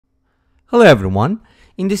Hello everyone.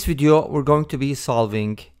 In this video we're going to be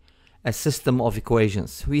solving a system of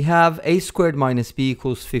equations. We have a squared minus b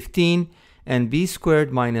equals 15 and b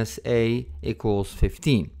squared minus a equals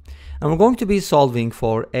 15. And we're going to be solving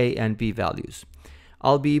for a and b values.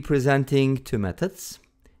 I'll be presenting two methods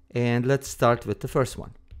and let's start with the first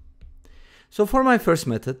one. So for my first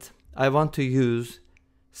method I want to use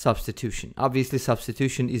substitution. Obviously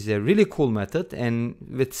substitution is a really cool method, and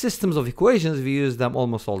with systems of equations we use them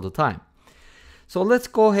almost all the time. So let's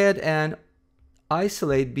go ahead and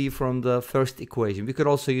isolate b from the first equation. We could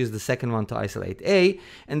also use the second one to isolate a.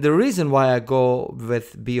 And the reason why I go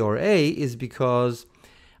with b or a is because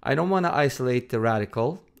I don't want to isolate the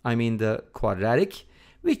radical, I mean the quadratic,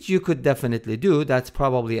 which you could definitely do. That's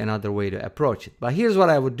probably another way to approach it. But here's what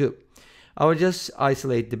I would do. I would just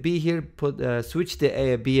isolate the b here, switch the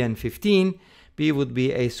a, b and 15. b would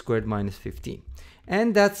be a squared minus 15.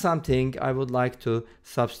 And that's something I would like to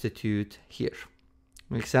substitute here.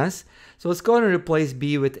 Make sense? So let's go ahead and replace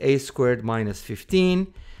b with a squared minus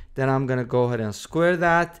 15. Then I'm going to go ahead and square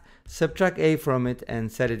that, subtract a from it,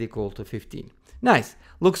 and set it equal to 15. Nice.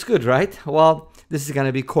 Looks good, right? Well, this is going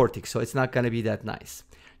to be quartic, so it's not going to be that nice.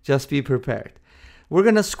 Just be prepared. We're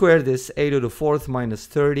going to square this a to the fourth minus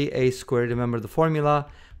 30, a squared, remember the formula,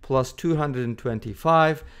 plus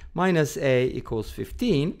 225 minus a equals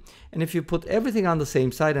 15. And if you put everything on the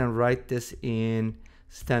same side and write this in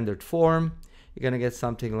standard form, you're going to get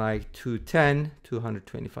something like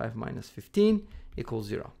 225 minus 15 equals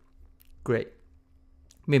 0. Great.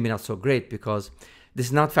 Maybe not so great because this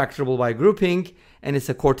is not factorable by grouping and it's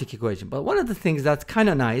a quartic equation. But one of the things that's kind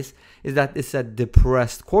of nice is that it's a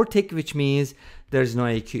depressed quartic, which means there's no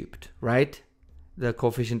a cubed, right? The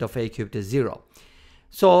coefficient of a cubed is 0.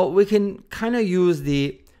 So we can kind of use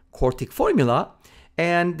the quartic formula,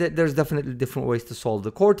 and there's definitely different ways to solve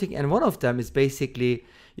the quartic. And one of them is basically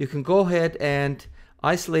you can go ahead and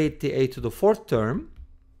isolate the a to the fourth term,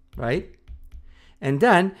 right? And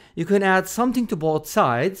then you can add something to both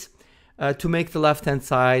sides to make the left-hand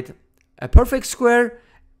side a perfect square,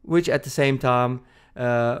 which at the same time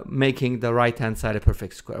making the right-hand side a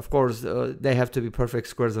perfect square. Of course, they have to be perfect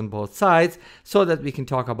squares on both sides so that we can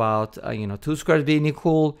talk about two squares being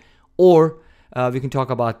equal, or we can talk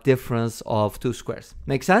about difference of two squares.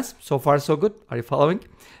 Make sense? So far so good. Are you following?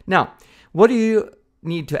 Now, what do you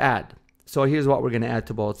need to add? So here's what we're going to add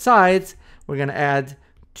to both sides. We're going to add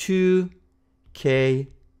 2k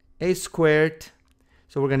a squared.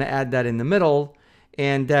 So we're going to add that in the middle,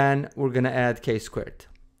 and then we're going to add k squared.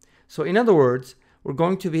 So in other words, we're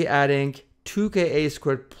going to be adding 2k a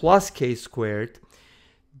squared plus k squared.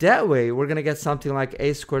 That way we're going to get something like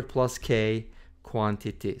a squared plus k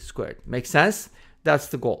quantity squared. Make sense? That's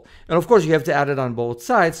the goal. And of course you have to add it on both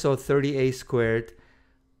sides. So 30a squared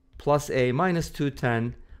plus a minus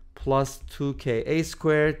 210 plus 2k a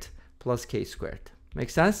squared plus k squared.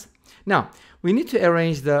 Make sense? Now, we need to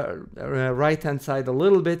arrange the right-hand side a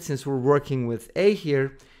little bit since we're working with a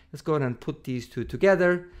here. Let's go ahead and put these two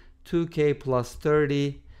together. 2k plus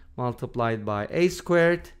 30 multiplied by a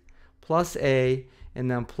squared plus a,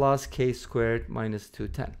 and then plus k squared minus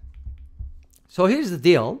 210. So here's the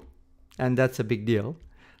deal, and that's a big deal,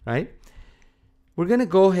 right? We're going to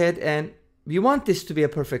go ahead and we want this to be a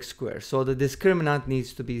perfect square, so the discriminant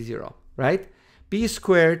needs to be 0, right? b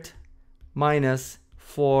squared minus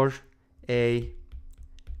 4ac.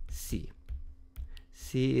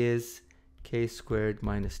 c is k squared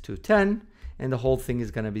minus 210, and the whole thing is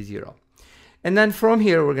going to be 0. And then from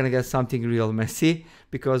here we're going to get something real messy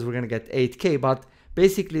because we're going to get 8k, but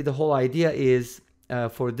basically the whole idea is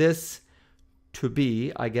for this to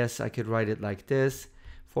be, I guess I could write it like this,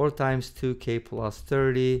 4 times 2k plus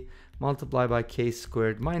 30 multiplied by k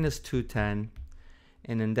squared minus 210,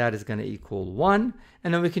 and then that is going to equal 1.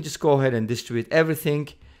 And then we can just go ahead and distribute everything.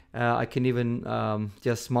 I can even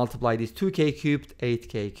just multiply these 2k cubed,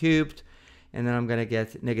 8k cubed, and then I'm going to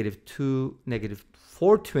get negative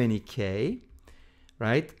 420k,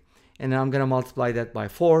 right? And then I'm going to multiply that by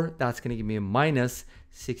 4. That's going to give me a minus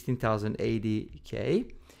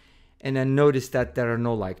 16,080k. And then notice that there are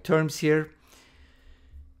no like terms here.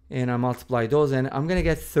 And I multiply those, and I'm going to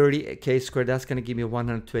get 30k squared. That's going to give me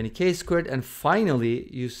 120k squared. And finally,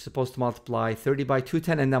 you're supposed to multiply 30 by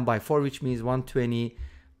 210 and then by 4, which means 120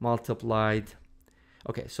 multiplied.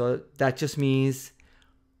 Okay, so that just means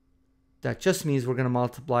we're going to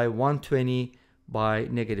multiply 120 by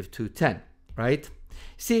negative 210, right?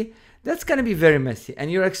 See, that's going to be very messy,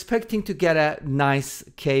 and you're expecting to get a nice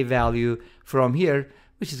k value from here,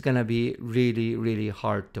 which is going to be really, really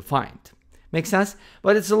hard to find. Make sense?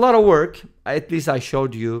 But it's a lot of work. At least I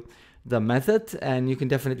showed you the method, and you can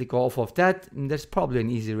definitely go off of that. And there's probably an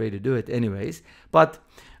easy way to do it anyways, but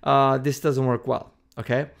this doesn't work well.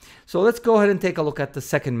 Okay, so let's go ahead and take a look at the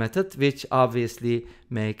second method, which obviously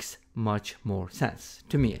makes much more sense,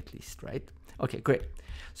 to me at least, right? Okay, great.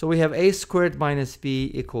 So we have a squared minus b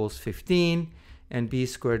equals 15, and b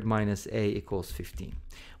squared minus a equals 15.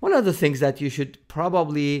 One of the things that you should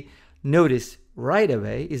probably notice right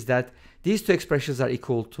away is that these two expressions are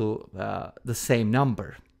equal to the same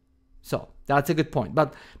number. So that's a good point.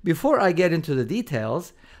 But before I get into the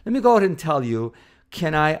details, let me go ahead and tell you,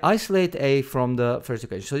 can I isolate a from the first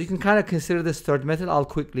equation? So you can kind of consider this third method. I'll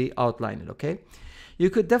quickly outline it, okay? You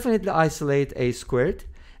could definitely isolate a squared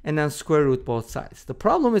and then square root both sides. The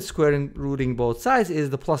problem with square rooting both sides is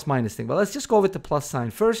the plus minus thing. But let's just go with the plus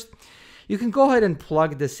sign first. You can go ahead and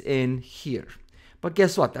plug this in here. But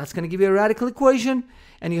guess what? That's going to give you a radical equation,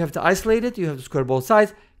 and you have to isolate it. You have to square both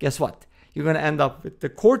sides. Guess what? You're going to end up with the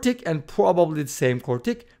quartic and probably the same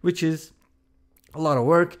quartic, which is a lot of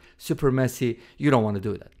work, super messy. You don't want to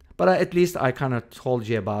do that. But at least I kind of told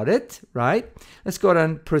you about it, right? Let's go ahead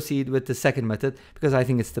and proceed with the second method because I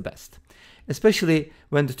think it's the best, especially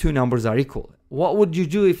when the two numbers are equal. What would you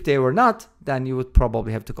do if they were not? Then you would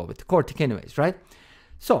probably have to go with the quartic anyways, right?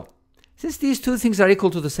 So since these two things are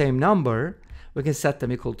equal to the same number, we can set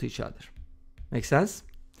them equal to each other. Make sense?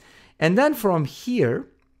 And then from here,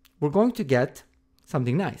 we're going to get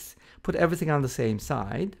something nice. Put everything on the same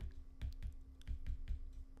side.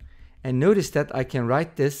 And notice that I can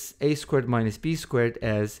write this a squared minus b squared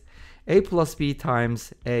as a plus b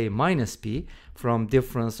times a minus b from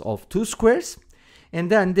difference of two squares. And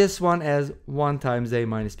then this one as 1 times a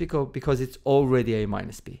minus b because it's already a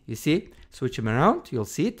minus b. You see? Switch them around, you'll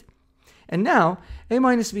see it. And now a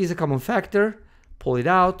minus b is a common factor. Pull it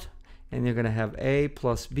out, and you're going to have a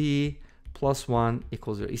plus b plus 1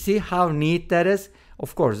 equals 0. You see how neat that is?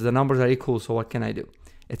 Of course, the numbers are equal, so what can I do?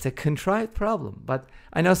 It's a contrived problem, but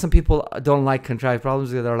I know some people don't like contrived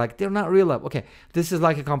problems. They're like, they're not real life. Okay, this is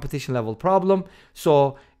like a competition level problem,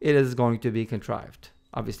 so it is going to be contrived.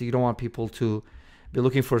 Obviously, you don't want people to be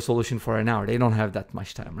looking for a solution for an hour. They don't have that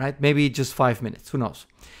much time, right? Maybe just 5 minutes, who knows?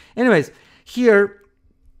 Anyways, here,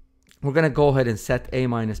 we're going to go ahead and set a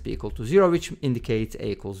minus b equal to 0, which indicates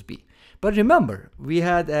a equals b. But remember, we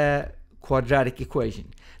had a quadratic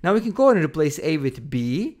equation. Now we can go ahead and replace a with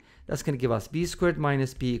b. That's going to give us b squared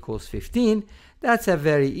minus b equals 15. That's a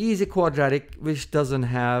very easy quadratic, which doesn't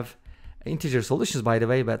have integer solutions, by the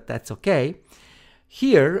way, but that's okay.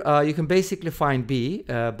 Here, you can basically find b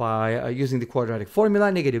by using the quadratic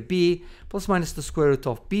formula, negative b plus minus the square root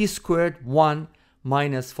of b squared 1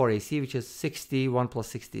 minus 4ac, which is 60. 1 plus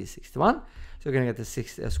 60 is 61. So you're going to get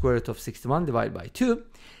the square root of 61 divided by 2.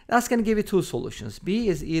 That's going to give you two solutions. B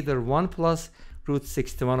is either 1 plus root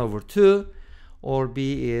 61 over 2, or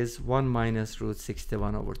b is 1 minus root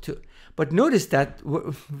 61 over 2. But notice that,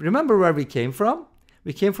 remember where we came from?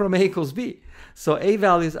 We came from a equals b. So a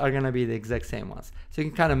values are going to be the exact same ones. So you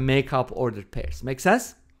can kind of make up ordered pairs. Make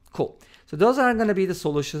sense? Cool. So those are going to be the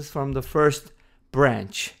solutions from the first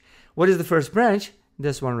branch. What is the first branch?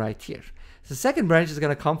 This one right here. The second branch is going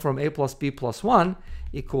to come from a plus b plus 1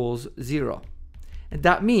 equals 0. And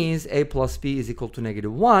that means a plus b is equal to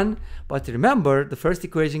negative 1. But remember, the first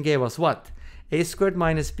equation gave us what? A squared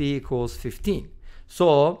minus b equals 15.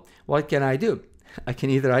 So what can I do? I can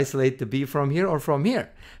either isolate the b from here or from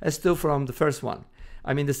here. Let's do from the first one.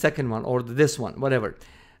 I mean the second one or this one, whatever.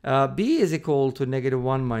 B is equal to negative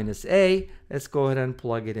 1 minus a. Let's go ahead and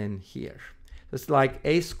plug it in here. It's like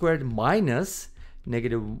a squared minus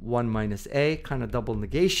negative 1 minus a, kind of double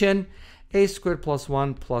negation. A squared plus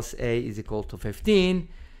 1 plus a is equal to 15.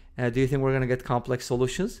 Do you think we're going to get complex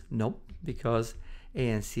solutions? No, because a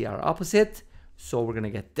and c are opposite. So we're going to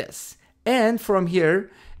get this. And from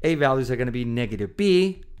here, a values are going to be negative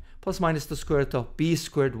b plus minus the square root of b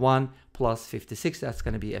squared 1 plus 56. That's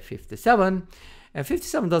going to be a 57. And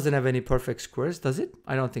 57 doesn't have any perfect squares, does it?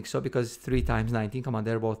 I don't think so, because 3 times 19, come on,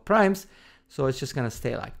 they're both primes. So it's just going to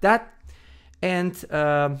stay like that. And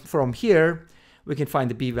from here, we can find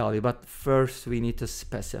the b value. But first, we need to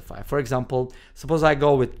specify. For example, suppose I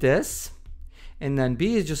go with this. And then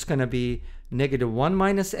b is just going to be negative 1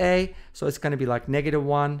 minus a. So it's going to be like negative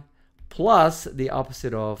 1 plus the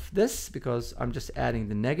opposite of this, because I'm just adding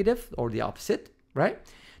the negative or the opposite, right?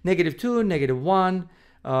 Negative 2, negative 1.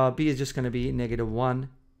 B is just going to be negative 1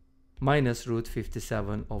 minus root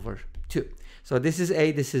 57 over 2. So this is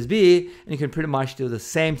A, this is B, and you can pretty much do the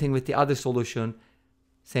same thing with the other solution.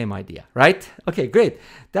 Same idea, right? Okay, great.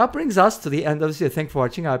 That brings us to the end of this video. Thanks for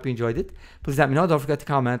watching. I hope you enjoyed it. Please let me know. Don't forget to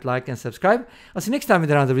comment, like, and subscribe. I'll see you next time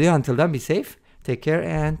with another video. Until then, be safe, take care,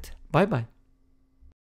 and bye-bye.